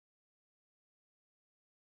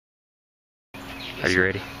Are you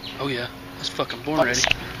ready? Oh yeah, I was fucking born ready.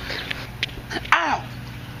 Ow!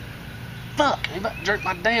 Fuck, he about to jerk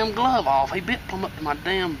my damn glove off. He bit plumb up to my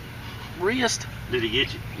damn wrist. Did he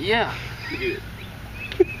get you? Yeah. Good.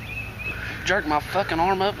 Jerked my fucking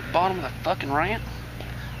arm up at the bottom of the fucking ramp.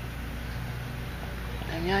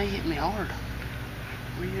 And yeah, he hit me hard.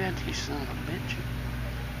 Where you at, you son of a bitch?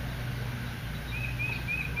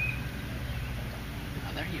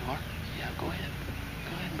 Oh, there you are. Yeah, go ahead.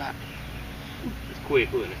 Go ahead and bite me. It's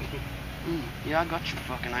quick, wasn't it? Yeah, I got your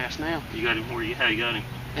fucking ass now. You got him where you? How you got him?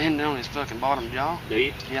 And down his fucking bottom jaw. Do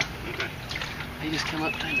you? Yeah. Okay. He just come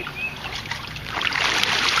up to me.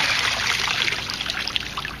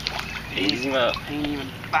 Ease him up. He ain't even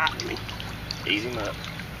biting me. Ease him up.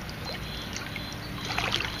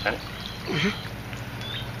 Got it?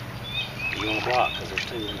 You want to block because there's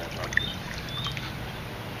two in that part.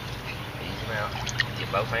 Ease him out.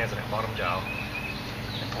 Get both hands in that bottom jaw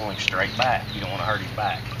and pull him straight back. You don't want to hurt his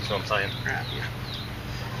back. That's what I'm saying. Right, yeah.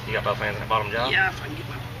 You got both hands in that bottom jaw? Yeah, if I can get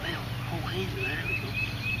my damn whole hand in there.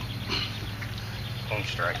 Pull him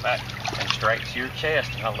straight back and straight to your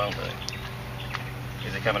chest and hold on to it.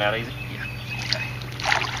 Is it coming out easy? Yeah. Okay.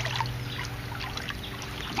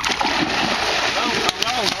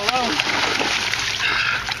 Hold on.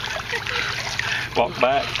 Walk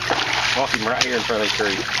back. Walk him right here in front of the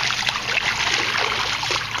tree.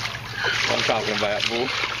 What I'm talking about, boy.